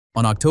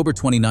On October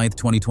 29,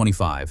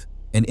 2025,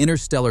 an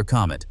interstellar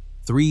comet,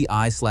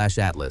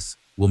 3I/Atlas,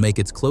 will make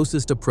its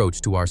closest approach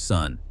to our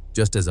Sun,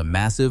 just as a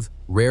massive,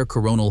 rare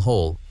coronal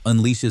hole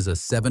unleashes a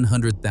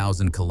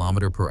 700,000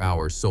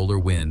 km/h solar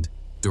wind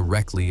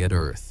directly at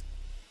Earth.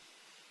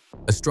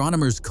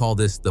 Astronomers call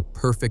this the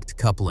perfect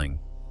coupling.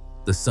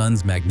 The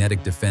Sun's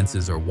magnetic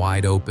defenses are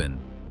wide open,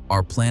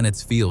 our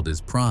planet's field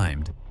is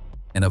primed,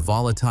 and a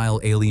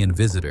volatile alien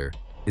visitor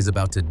is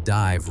about to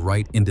dive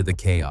right into the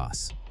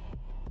chaos.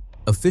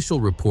 Official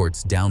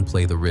reports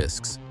downplay the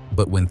risks,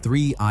 but when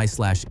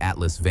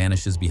 3I/Atlas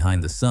vanishes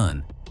behind the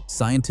Sun,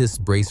 scientists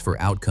brace for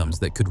outcomes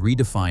that could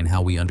redefine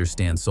how we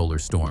understand solar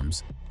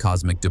storms,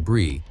 cosmic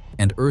debris,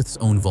 and Earth's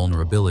own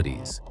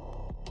vulnerabilities.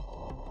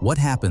 What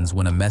happens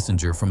when a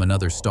messenger from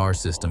another star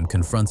system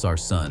confronts our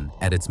Sun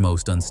at its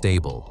most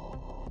unstable?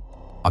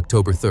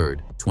 October 3,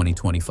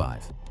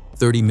 2025.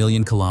 30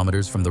 million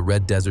kilometers from the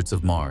red deserts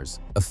of Mars,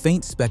 a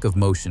faint speck of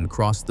motion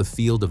crossed the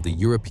field of the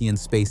European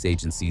Space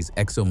Agency's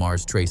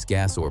ExoMars Trace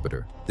Gas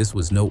Orbiter. This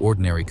was no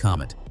ordinary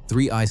comet.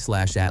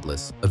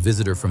 3I/Atlas, a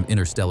visitor from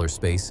interstellar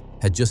space,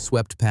 had just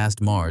swept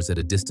past Mars at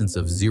a distance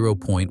of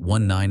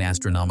 0.19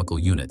 astronomical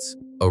units,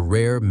 a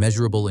rare,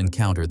 measurable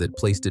encounter that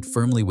placed it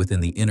firmly within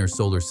the inner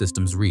solar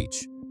system's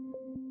reach.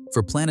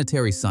 For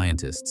planetary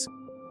scientists,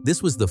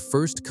 this was the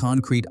first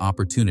concrete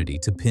opportunity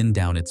to pin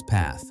down its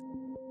path.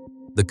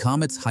 The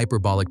comet's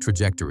hyperbolic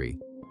trajectory,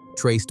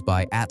 traced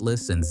by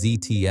Atlas and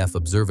ZTF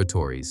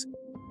observatories,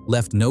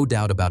 left no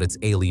doubt about its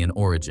alien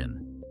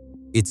origin.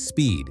 Its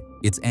speed,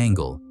 its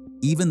angle,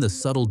 even the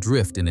subtle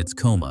drift in its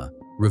coma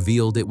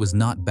revealed it was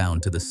not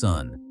bound to the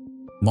Sun.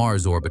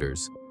 Mars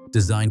orbiters,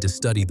 designed to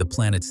study the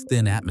planet's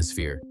thin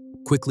atmosphere,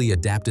 quickly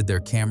adapted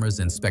their cameras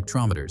and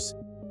spectrometers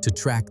to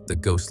track the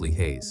ghostly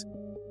haze.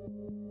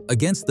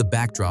 Against the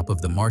backdrop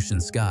of the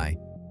Martian sky,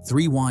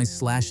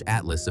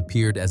 3I/Atlas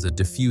appeared as a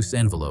diffuse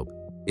envelope,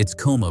 its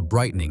coma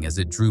brightening as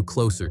it drew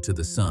closer to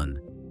the Sun.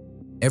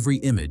 Every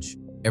image,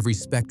 every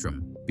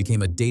spectrum,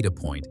 became a data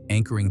point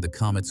anchoring the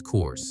comet's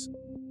course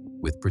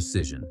with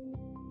precision.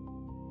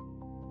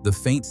 The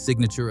faint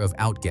signature of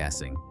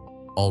outgassing,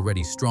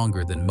 already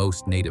stronger than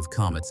most native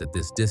comets at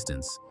this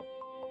distance,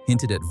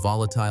 hinted at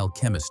volatile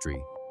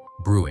chemistry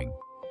brewing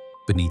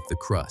beneath the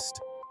crust.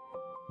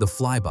 The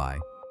flyby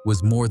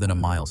was more than a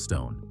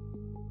milestone.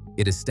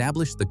 It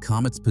established the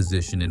comet's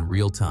position in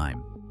real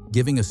time,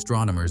 giving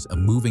astronomers a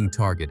moving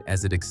target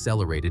as it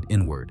accelerated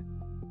inward.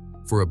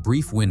 For a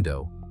brief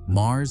window,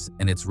 Mars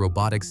and its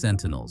robotic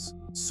sentinels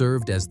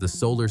served as the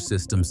solar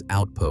system's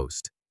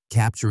outpost,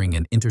 capturing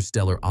an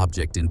interstellar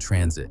object in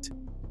transit.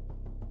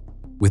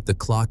 With the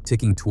clock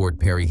ticking toward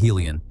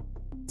perihelion,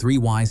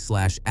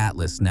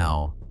 3I/Atlas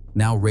now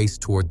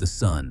raced toward the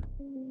Sun,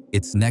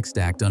 its next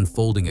act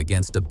unfolding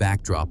against a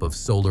backdrop of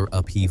solar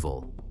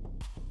upheaval.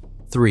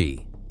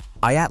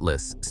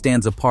 3I/Atlas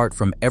stands apart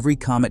from every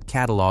comet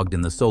cataloged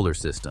in the solar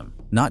system,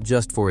 not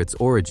just for its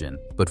origin,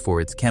 but for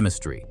its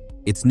chemistry.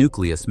 Its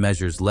nucleus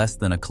measures less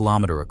than a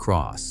kilometer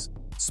across,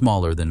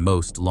 smaller than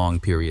most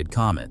long-period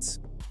comets.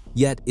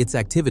 Yet its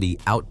activity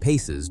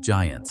outpaces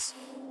giants.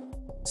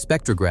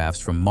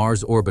 Spectrographs from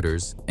Mars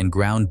orbiters and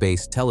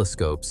ground-based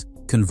telescopes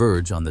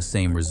converge on the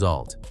same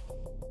result.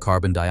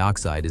 Carbon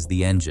dioxide is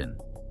the engine.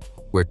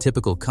 Where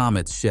typical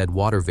comets shed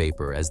water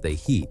vapor as they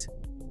heat,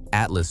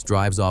 Atlas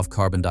drives off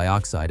carbon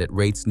dioxide at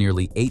rates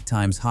nearly 8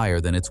 times higher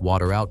than its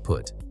water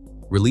output,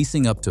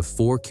 releasing up to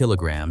 4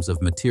 kilograms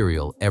of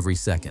material every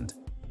second.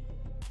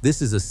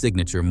 This is a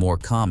signature more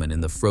common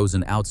in the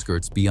frozen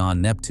outskirts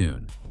beyond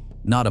Neptune,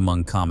 not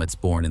among comets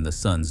born in the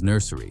Sun's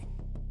nursery.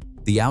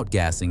 The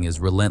outgassing is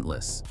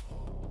relentless.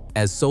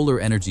 As solar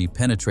energy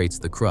penetrates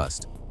the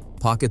crust,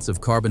 pockets of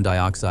carbon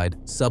dioxide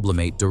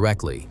sublimate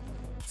directly,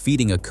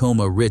 feeding a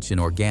coma rich in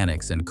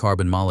organics and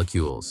carbon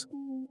molecules.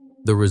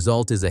 The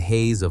result is a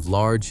haze of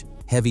large,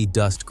 heavy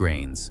dust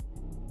grains,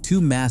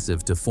 too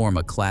massive to form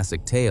a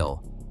classic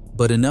tail,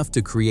 but enough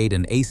to create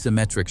an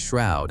asymmetric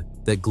shroud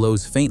that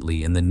glows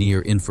faintly in the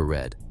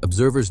near-infrared.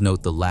 Observers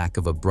note the lack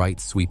of a bright,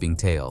 sweeping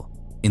tail.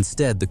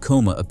 Instead, the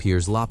coma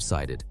appears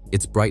lopsided,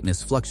 its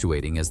brightness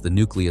fluctuating as the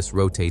nucleus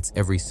rotates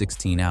every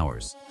 16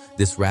 hours.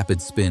 This rapid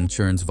spin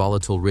churns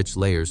volatile rich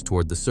layers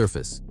toward the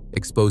surface,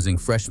 exposing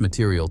fresh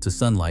material to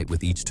sunlight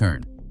with each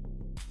turn.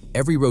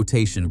 Every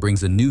rotation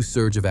brings a new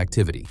surge of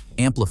activity,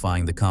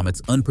 amplifying the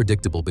comet's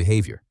unpredictable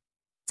behavior.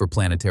 For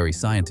planetary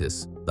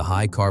scientists, the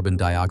high carbon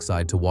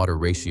dioxide to water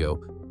ratio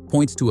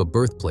points to a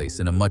birthplace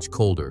in a much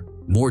colder,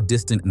 more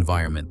distant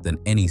environment than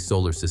any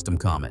solar system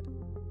comet.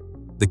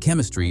 The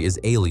chemistry is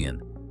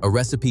alien, a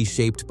recipe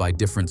shaped by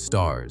different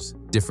stars,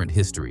 different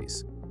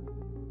histories.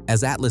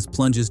 As Atlas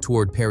plunges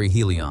toward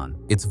perihelion,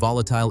 its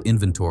volatile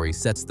inventory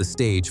sets the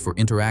stage for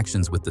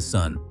interactions with the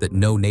Sun that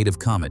no native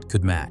comet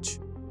could match.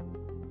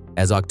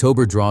 As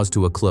October draws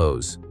to a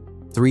close,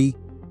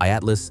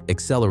 3I/Atlas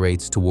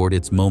accelerates toward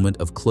its moment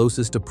of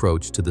closest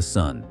approach to the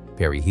Sun,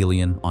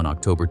 perihelion on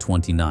October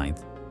 29,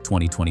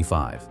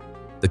 2025.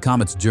 The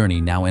comet's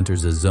journey now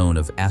enters a zone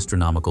of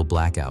astronomical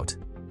blackout.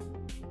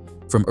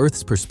 From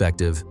Earth's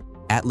perspective,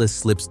 Atlas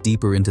slips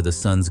deeper into the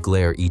Sun's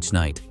glare each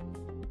night.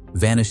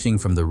 vanishing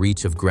from the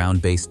reach of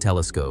ground-based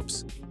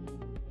telescopes.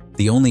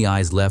 The only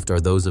eyes left are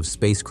those of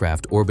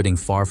spacecraft orbiting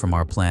far from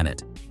our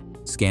planet,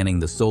 scanning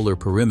the solar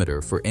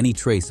perimeter for any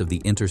trace of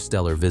the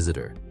interstellar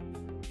visitor.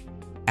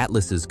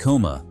 Atlas's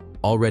coma,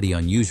 already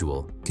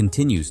unusual,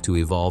 continues to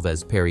evolve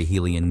as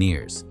perihelion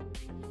nears.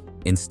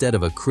 Instead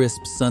of a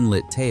crisp,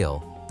 sunlit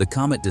tail, the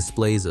comet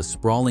displays a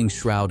sprawling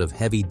shroud of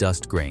heavy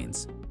dust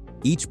grains,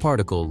 each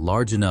particle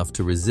large enough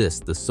to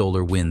resist the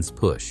solar wind's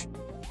push.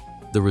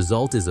 The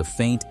result is a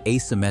faint,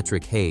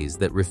 asymmetric haze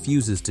that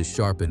refuses to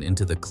sharpen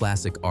into the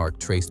classic arc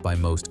traced by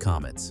most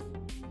comets.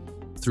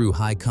 Through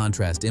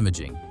high-contrast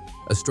imaging,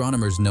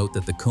 astronomers note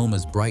that the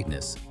coma's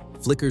brightness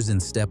flickers in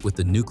step with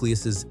the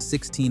nucleus's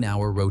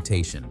 16-hour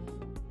rotation,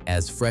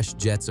 as fresh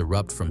jets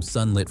erupt from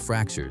sunlit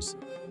fractures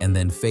and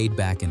then fade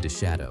back into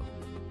shadow.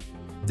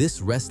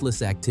 This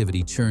restless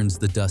activity churns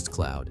the dust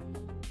cloud,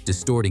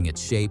 distorting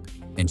its shape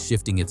and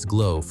shifting its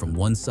glow from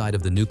one side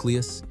of the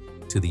nucleus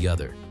to the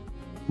other.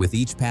 With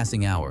each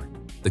passing hour,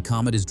 the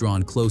comet is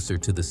drawn closer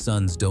to the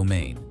sun's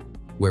domain,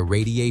 where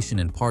radiation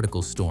and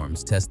particle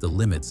storms test the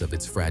limits of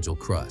its fragile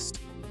crust.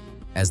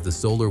 As the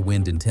solar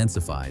wind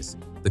intensifies,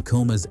 the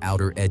coma's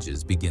outer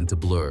edges begin to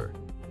blur,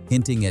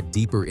 hinting at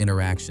deeper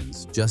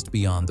interactions just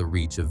beyond the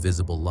reach of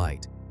visible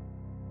light.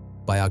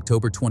 By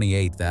October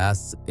 28,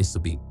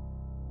 the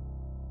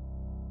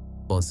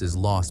bus is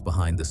lost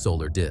behind the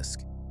solar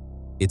disk,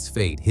 its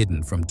fate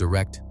hidden from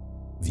direct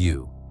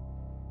view.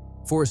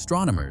 For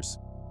astronomers,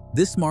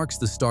 this marks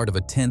the start of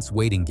a tense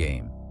waiting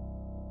game.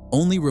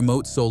 Only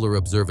remote solar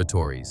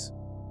observatories,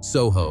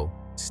 SOHO,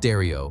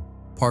 Stereo,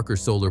 Parker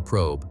Solar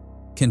Probe,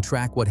 can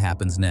track what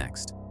happens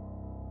next.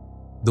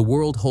 The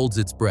world holds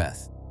its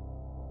breath,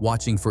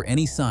 watching for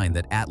any sign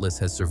that Atlas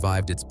has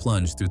survived its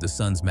plunge through the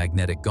sun's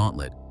magnetic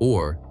gauntlet,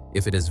 or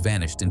if it has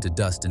vanished into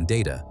dust and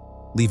data,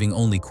 leaving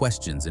only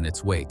questions in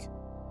its wake.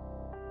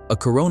 A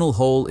coronal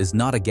hole is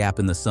not a gap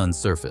in the sun's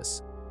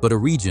surface, but a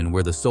region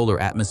where the solar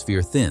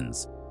atmosphere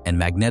thins and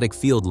magnetic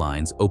field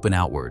lines open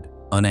outward,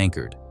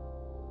 unanchored.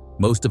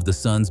 Most of the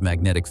sun's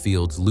magnetic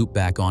fields loop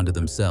back onto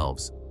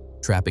themselves,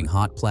 trapping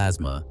hot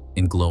plasma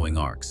in glowing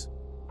arcs.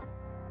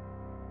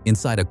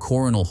 Inside a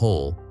coronal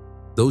hole,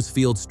 those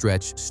fields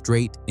stretch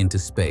straight into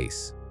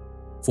space,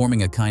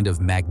 forming a kind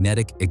of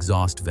magnetic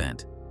exhaust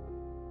vent.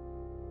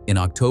 In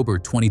October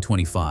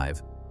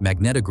 2025,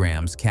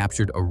 magnetograms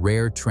captured a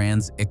rare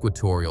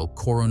trans-equatorial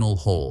coronal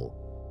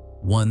hole,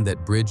 one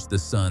that bridged the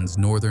sun's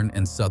northern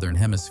and southern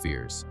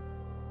hemispheres.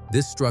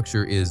 This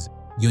structure is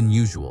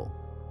unusual,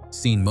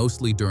 seen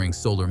mostly during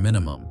solar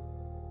minimum,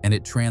 and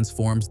it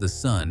transforms the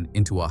sun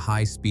into a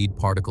high-speed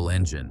particle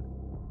engine.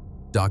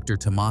 Dr.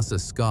 Tomasa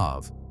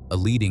Skov, a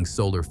leading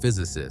solar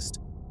physicist,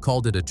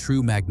 called it a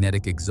true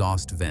magnetic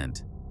exhaust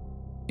vent.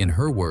 In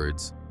her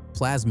words,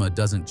 plasma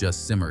doesn't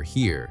just simmer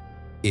here,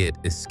 it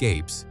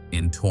escapes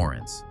in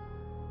torrents.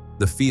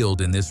 The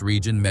field in this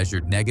region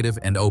measured negative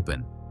and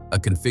open, a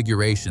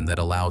configuration that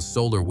allows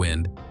solar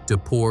wind to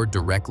pour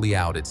directly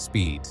out at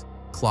speeds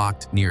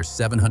clocked near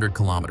 700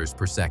 kilometers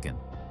per second.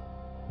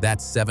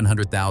 That's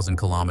 700,000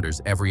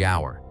 kilometers every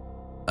hour,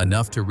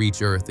 enough to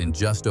reach Earth in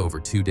just over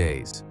 2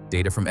 days.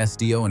 Data from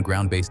SDO and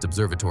ground-based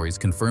observatories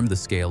confirm the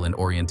scale and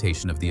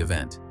orientation of the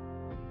event.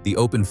 The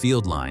open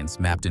field lines,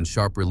 mapped in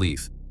sharp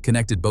relief,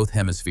 connected both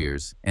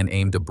hemispheres and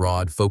aimed a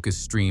broad,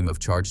 focused stream of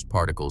charged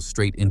particles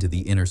straight into the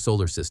inner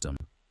solar system.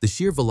 The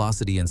sheer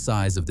velocity and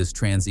size of this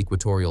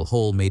trans-equatorial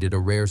hole made it a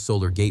rare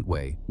solar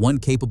gateway, one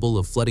capable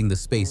of flooding the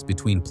space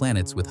between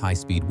planets with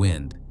high-speed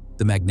wind.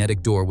 The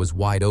magnetic door was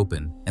wide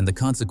open, and the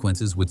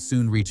consequences would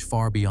soon reach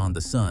far beyond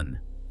the sun.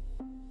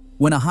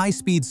 When a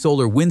high-speed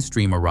solar wind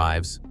stream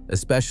arrives,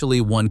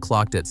 especially one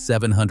clocked at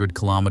 700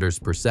 kilometers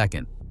per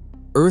second,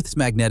 Earth's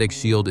magnetic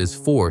shield is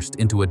forced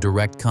into a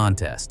direct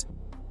contest.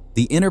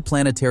 The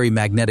interplanetary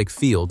magnetic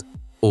field,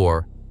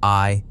 or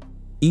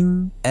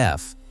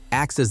IMF,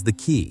 acts as the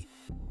key.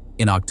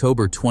 In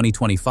October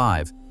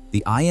 2025,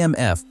 the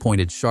IMF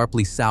pointed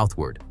sharply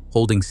southward,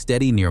 holding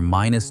steady near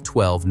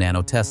 -12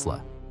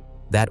 nanotesla.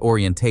 That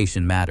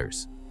orientation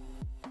matters.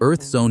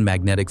 Earth's own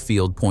magnetic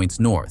field points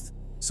north,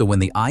 so when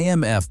the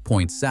IMF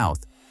points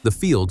south, the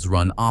fields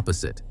run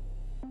opposite.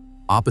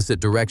 Opposite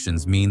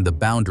directions mean the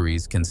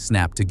boundaries can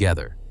snap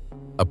together,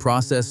 a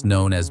process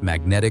known as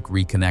magnetic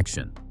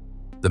reconnection.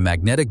 The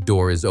magnetic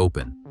door is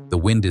open, the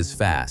wind is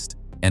fast,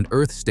 and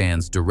Earth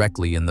stands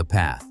directly in the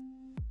path.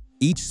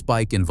 Each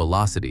spike in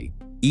velocity,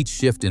 each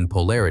shift in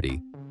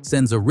polarity,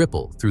 sends a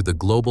ripple through the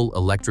global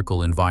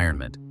electrical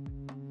environment.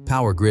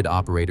 Power grid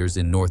operators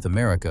in North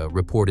America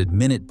reported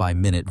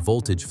minute-by-minute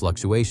voltage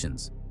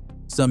fluctuations.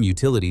 Some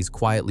utilities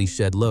quietly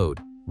shed load,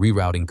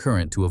 rerouting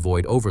current to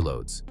avoid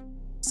overloads.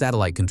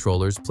 Satellite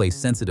controllers place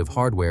sensitive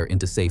hardware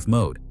into safe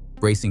mode,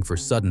 bracing for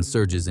sudden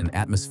surges in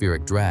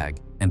atmospheric drag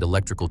and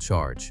electrical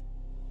charge.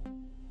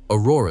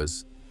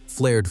 Auroras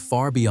flared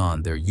far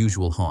beyond their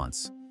usual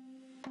haunts,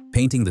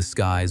 painting the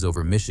skies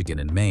over Michigan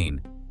and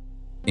Maine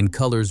in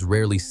colors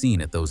rarely seen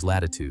at those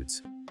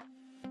latitudes.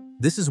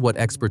 This is what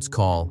experts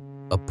call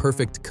a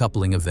perfect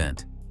coupling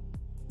event.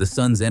 The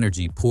sun's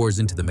energy pours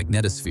into the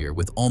magnetosphere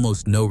with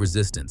almost no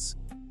resistance,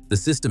 The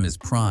system is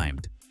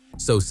primed,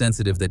 so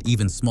sensitive that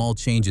even small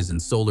changes in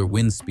solar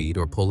wind speed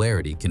or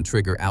polarity can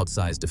trigger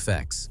outsized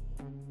effects.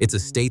 It's a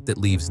state that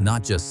leaves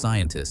not just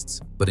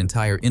scientists, but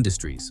entire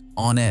industries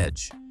on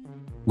edge.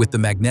 With the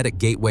magnetic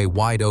gateway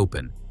wide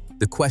open,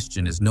 the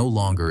question is no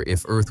longer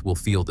if Earth will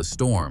feel the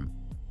storm,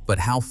 but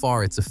how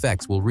far its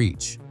effects will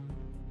reach.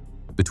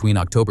 Between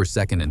October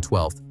 2nd and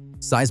 12th,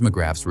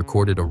 seismographs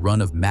recorded a run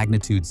of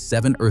magnitude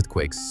 7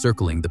 earthquakes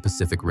circling the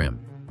Pacific Rim.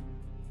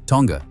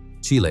 Tonga,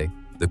 Chile,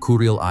 the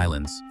Kuril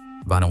Islands,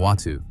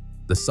 Vanuatu,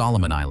 the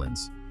Solomon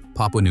Islands,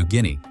 Papua New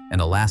Guinea,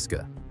 and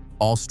Alaska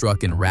all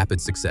struck in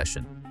rapid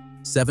succession.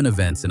 7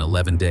 events in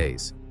 11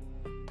 days.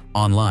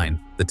 Online,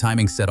 the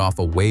timing set off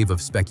a wave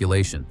of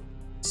speculation.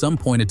 Some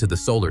pointed to the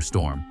solar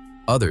storm,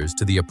 others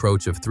to the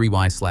approach of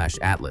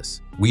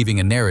 3Y/Atlas,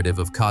 weaving a narrative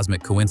of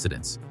cosmic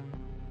coincidence.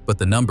 But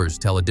the numbers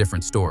tell a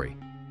different story.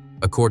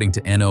 According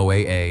to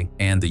NOAA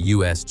and the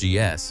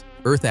USGS,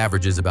 Earth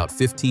averages about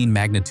 15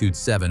 magnitude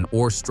 7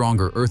 or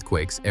stronger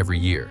earthquakes every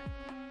year.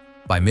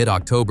 By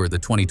mid-October, the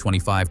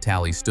 2025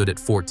 tally stood at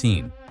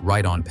 14,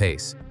 right on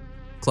pace.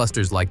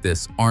 Clusters like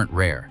this aren't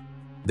rare.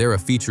 They're a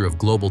feature of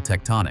global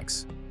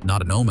tectonics,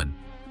 not an omen.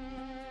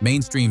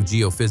 Mainstream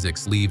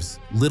geophysics leaves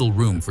little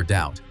room for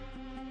doubt.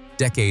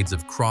 Decades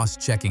of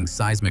cross-checking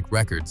seismic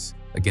records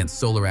against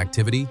solar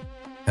activity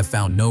have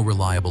found no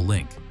reliable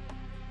link.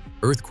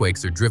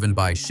 Earthquakes are driven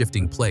by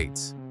shifting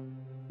plates,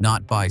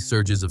 not by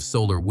surges of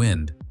solar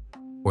wind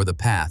or the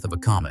path of a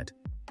comet.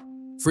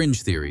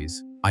 Fringe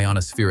theories,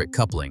 ionospheric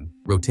coupling,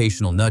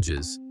 rotational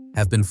nudges,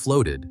 have been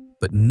floated,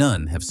 but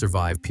none have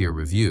survived peer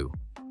review.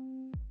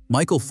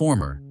 Michael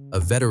Former, a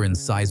veteran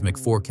seismic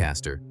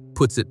forecaster,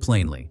 puts it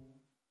plainly.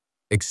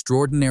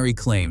 Extraordinary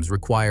claims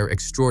require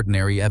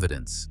extraordinary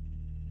evidence.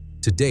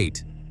 To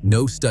date,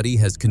 no study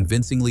has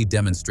convincingly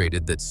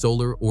demonstrated that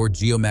solar or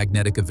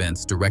geomagnetic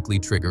events directly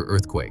trigger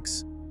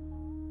earthquakes.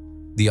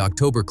 The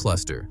October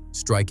cluster,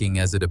 striking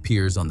as it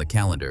appears on the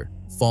calendar,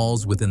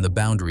 falls within the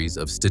boundaries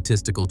of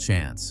statistical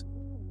chance.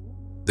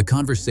 The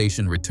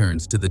conversation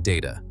returns to the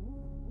data.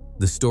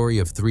 The story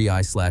of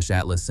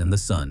 3I/Atlas and the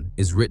Sun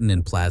is written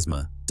in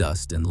plasma,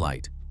 dust, and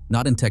light,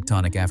 not in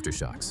tectonic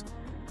aftershocks.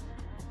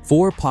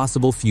 4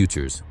 possible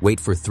futures wait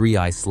for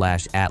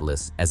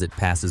 3I/Atlas as it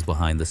passes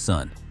behind the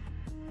Sun.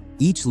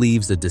 Each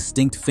leaves a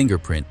distinct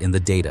fingerprint in the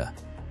data,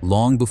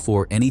 long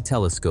before any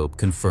telescope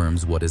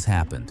confirms what has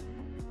happened.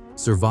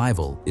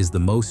 Survival is the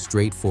most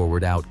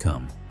straightforward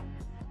outcome.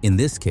 In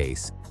this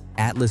case,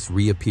 Atlas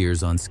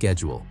reappears on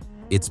schedule,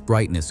 its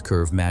brightness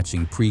curve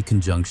matching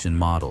pre-conjunction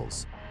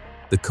models.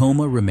 The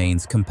coma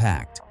remains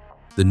compact,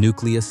 the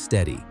nucleus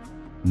steady,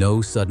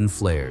 no sudden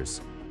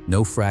flares,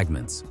 no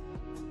fragments,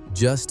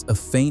 just a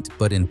faint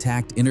but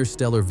intact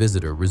interstellar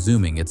visitor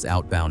resuming its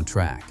outbound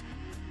track.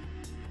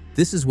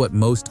 This is what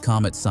most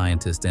comet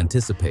scientists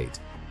anticipate,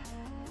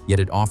 yet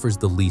it offers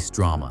the least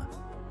drama.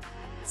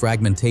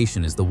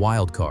 Fragmentation is the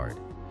wild card.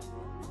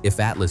 If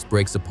Atlas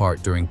breaks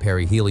apart during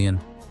perihelion,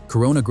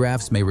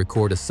 coronagraphs may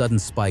record a sudden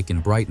spike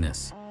in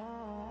brightness.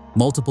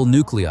 Multiple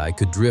nuclei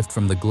could drift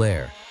from the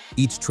glare,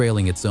 each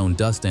trailing its own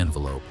dust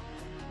envelope.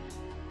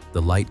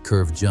 The light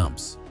curve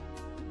jumps,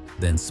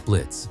 then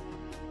splits,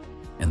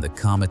 and the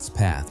comet's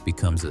path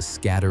becomes a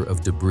scatter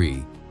of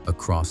debris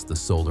across the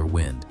solar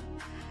wind.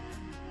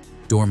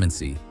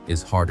 Dormancy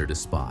is harder to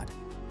spot.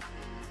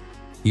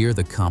 Here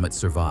the comet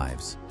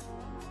survives,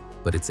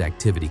 but its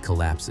activity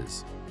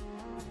collapses.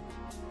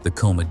 The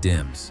coma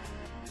dims,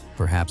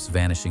 perhaps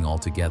vanishing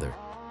altogether.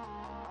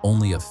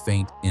 Only a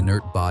faint,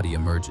 inert body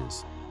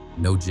emerges.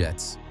 No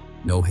jets,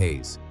 no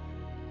haze.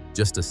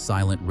 Just a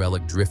silent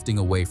relic drifting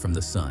away from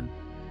the Sun.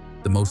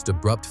 The most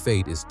abrupt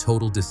fate is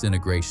total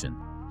disintegration.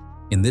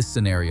 In this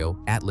scenario,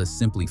 Atlas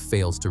simply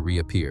fails to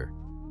reappear.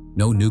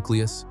 No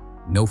nucleus,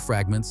 no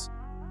fragments,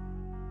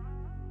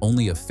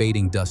 only a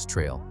fading dust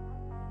trail,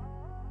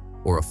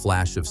 or a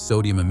flash of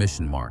sodium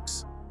emission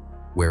marks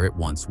where it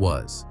once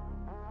was.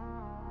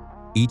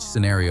 Each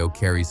scenario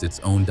carries its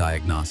own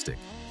diagnostic.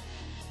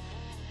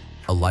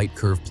 A light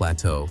curve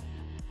plateau,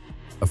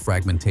 a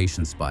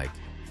fragmentation spike,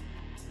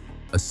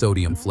 a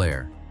sodium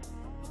flare,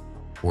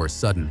 or a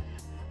sudden,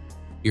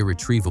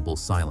 irretrievable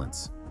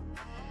silence.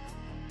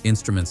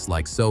 Instruments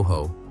like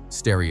SOHO,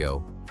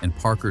 Stereo, and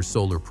Parker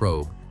Solar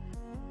Probe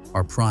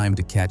are primed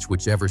to catch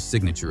whichever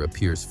signature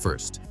appears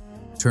first,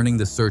 turning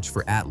the search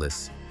for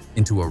Atlas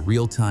into a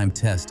real-time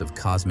test of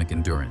cosmic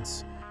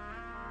endurance.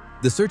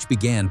 The search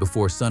began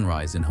before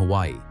sunrise in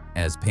Hawaii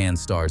as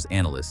Pan-STARRS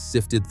analysts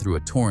sifted through a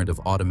torrent of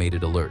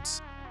automated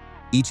alerts.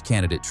 Each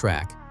candidate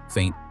track,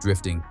 faint,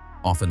 drifting,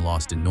 often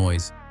lost in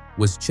noise,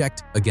 was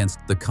checked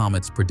against the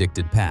comet's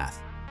predicted path.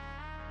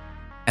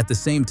 At the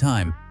same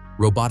time,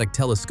 robotic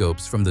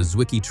telescopes from the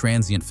Zwicky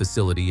Transient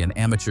Facility and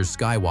amateur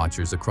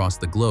skywatchers across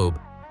the globe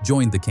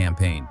joined the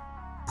campaign,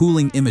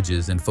 pooling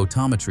images and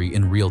photometry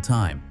in real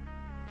time.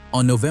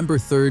 On November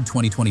 3,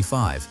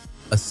 2025,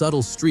 a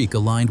subtle streak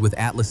aligned with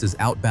Atlas's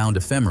outbound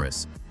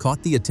ephemeris caught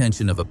the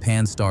attention of a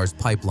Pan-STARRS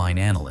pipeline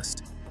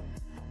analyst.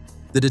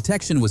 The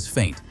detection was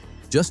faint,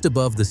 just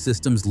above the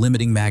system's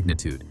limiting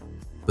magnitude,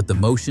 but the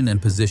motion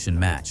and position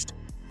matched.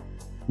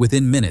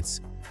 Within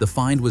minutes, the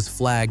find was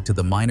flagged to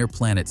the Minor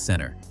Planet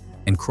Center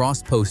and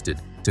cross-posted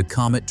to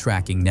comet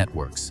tracking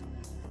networks.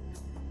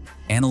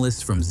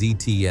 Analysts from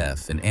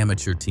ZTF and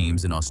amateur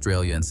teams in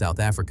Australia and South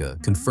Africa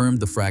confirmed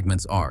the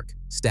fragment's arc,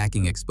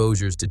 stacking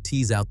exposures to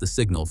tease out the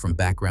signal from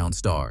background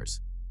stars.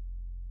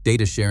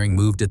 Data sharing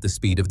moved at the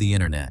speed of the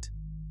internet.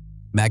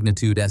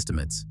 Magnitude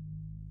estimates,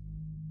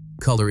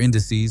 color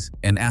indices,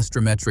 and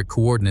astrometric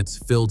coordinates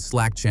filled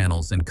Slack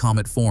channels and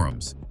comet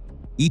forums,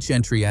 each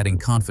entry adding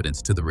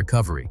confidence to the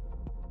recovery.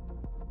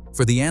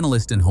 For the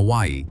analyst in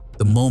Hawaii,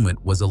 the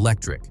moment was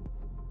electric.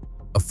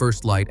 A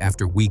first light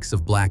after weeks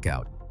of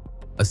blackout,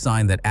 a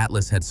sign that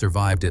Atlas had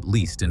survived at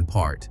least in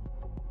part.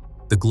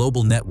 The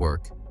global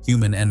network,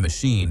 human and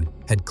machine,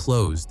 had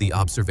closed the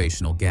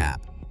observational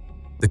gap.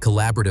 The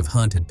collaborative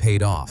hunt had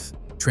paid off,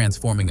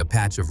 transforming a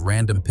patch of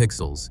random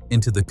pixels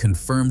into the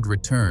confirmed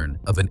return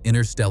of an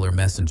interstellar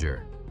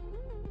messenger.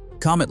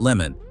 Comet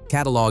Lemon,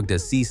 catalogued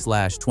as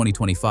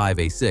C/2025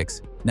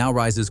 A6, now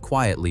rises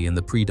quietly in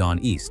the pre-dawn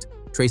east,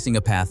 tracing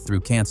a path through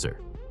Cancer.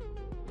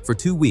 For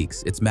 2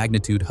 weeks, its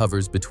magnitude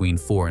hovers between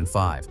 4 and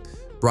 5,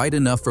 bright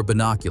enough for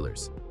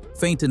binoculars,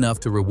 faint enough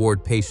to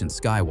reward patient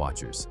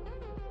skywatchers.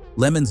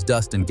 Lemon's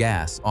dust and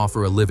gas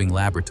offer a living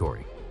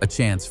laboratory, a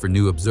chance for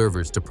new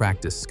observers to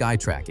practice sky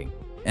tracking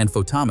and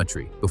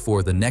photometry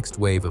before the next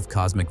wave of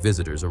cosmic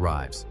visitors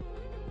arrives.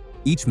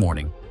 Each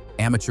morning,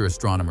 amateur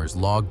astronomers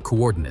log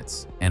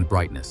coordinates and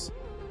brightness,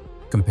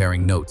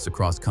 comparing notes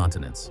across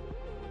continents.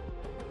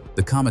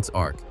 The comet's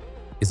arc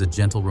is a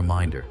gentle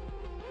reminder.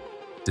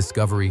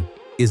 Discovery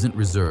isn't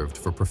reserved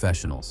for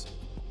professionals.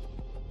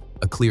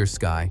 A clear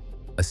sky,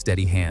 a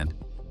steady hand,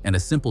 and a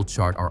simple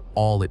chart are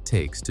all it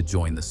takes to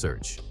join the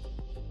search.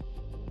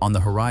 On the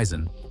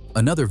horizon,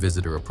 another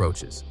visitor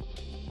approaches.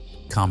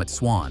 Comet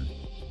Swan,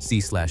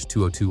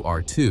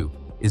 C/202R2,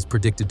 is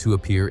predicted to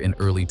appear in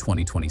early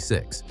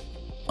 2026.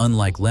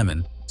 Unlike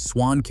Lemon,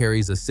 Swan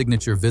carries a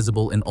signature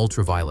visible in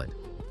ultraviolet,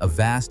 a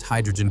vast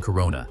hydrogen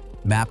corona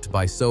mapped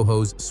by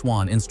SOHO's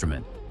SWAN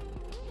instrument.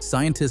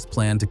 Scientists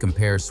plan to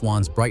compare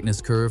Swan's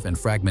brightness curve and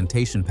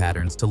fragmentation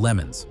patterns to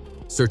Lemon's,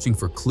 searching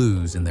for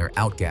clues in their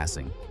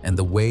outgassing and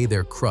the way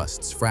their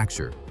crusts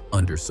fracture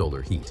under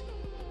solar heat.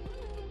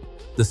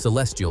 The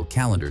celestial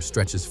calendar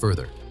stretches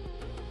further.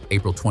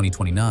 April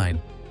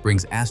 2029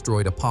 brings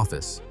asteroid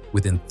Apophis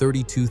within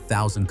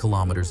 32,000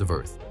 kilometers of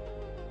Earth,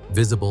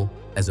 visible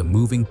as a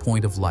moving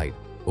point of light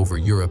over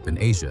Europe and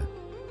Asia.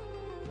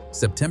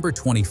 September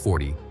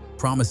 2040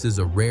 promises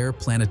a rare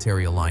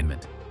planetary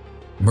alignment,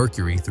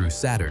 Mercury through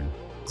Saturn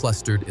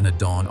clustered in a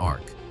dawn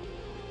arc.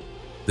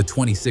 The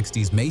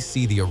 2060s may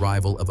see the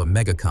arrival of a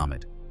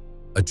megacomet,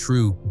 a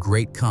true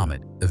great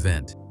comet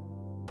event.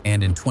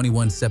 And in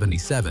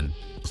 2177,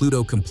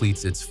 Pluto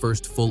completes its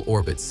first full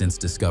orbit since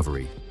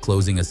discovery,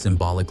 closing a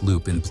symbolic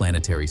loop in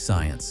planetary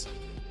science.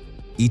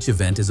 Each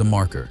event is a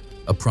marker,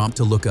 a prompt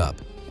to look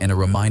up, and a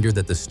reminder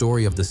that the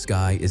story of the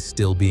sky is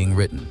still being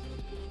written.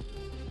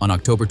 On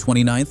October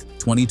 29,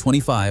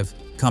 2025,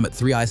 Comet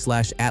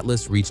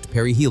 3I/Atlas reached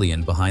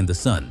perihelion behind the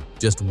Sun,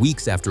 just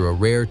weeks after a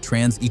rare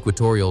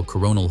trans-equatorial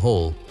coronal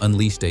hole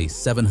unleashed a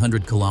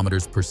 700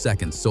 kilometers per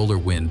second solar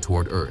wind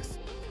toward Earth.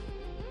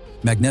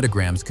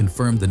 Magnetograms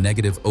confirmed the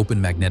negative open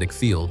magnetic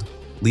field,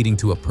 leading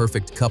to a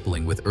perfect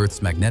coupling with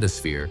Earth's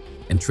magnetosphere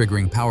and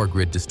triggering power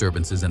grid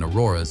disturbances and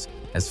auroras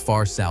as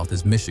far south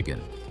as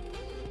Michigan.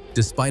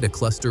 Despite a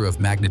cluster of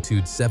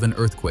magnitude 7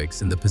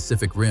 earthquakes in the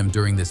Pacific Rim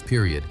during this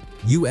period,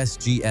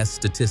 USGS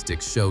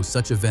statistics show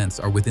such events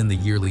are within the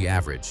yearly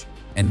average,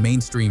 and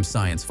mainstream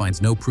science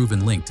finds no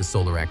proven link to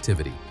solar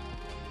activity.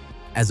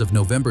 As of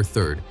November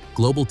 3rd,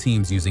 global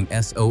teams using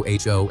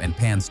SOHO and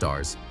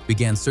Pan-STARRS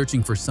began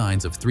searching for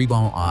signs of 3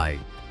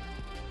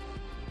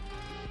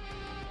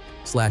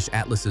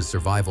 I/Atlas's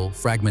survival,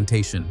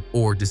 fragmentation,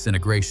 or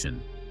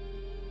disintegration.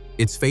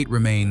 Its fate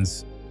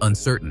remains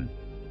uncertain,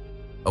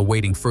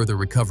 awaiting further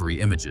recovery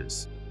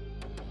images.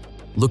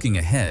 Looking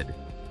ahead,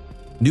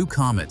 new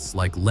comets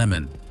like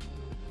Lemon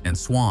and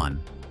Swan,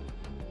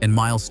 and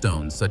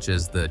milestones such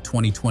as the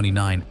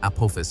 2029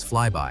 Apophis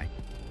flyby,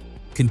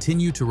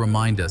 continue to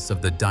remind us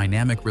of the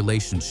dynamic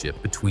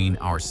relationship between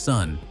our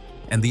Sun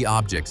and the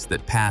objects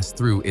that pass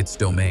through its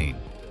domain.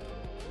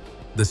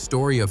 The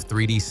story of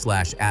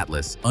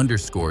 3D/Atlas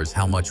underscores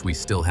how much we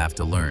still have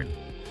to learn,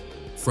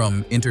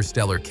 from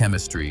interstellar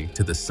chemistry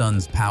to the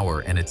Sun's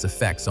power and its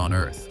effects on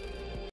Earth.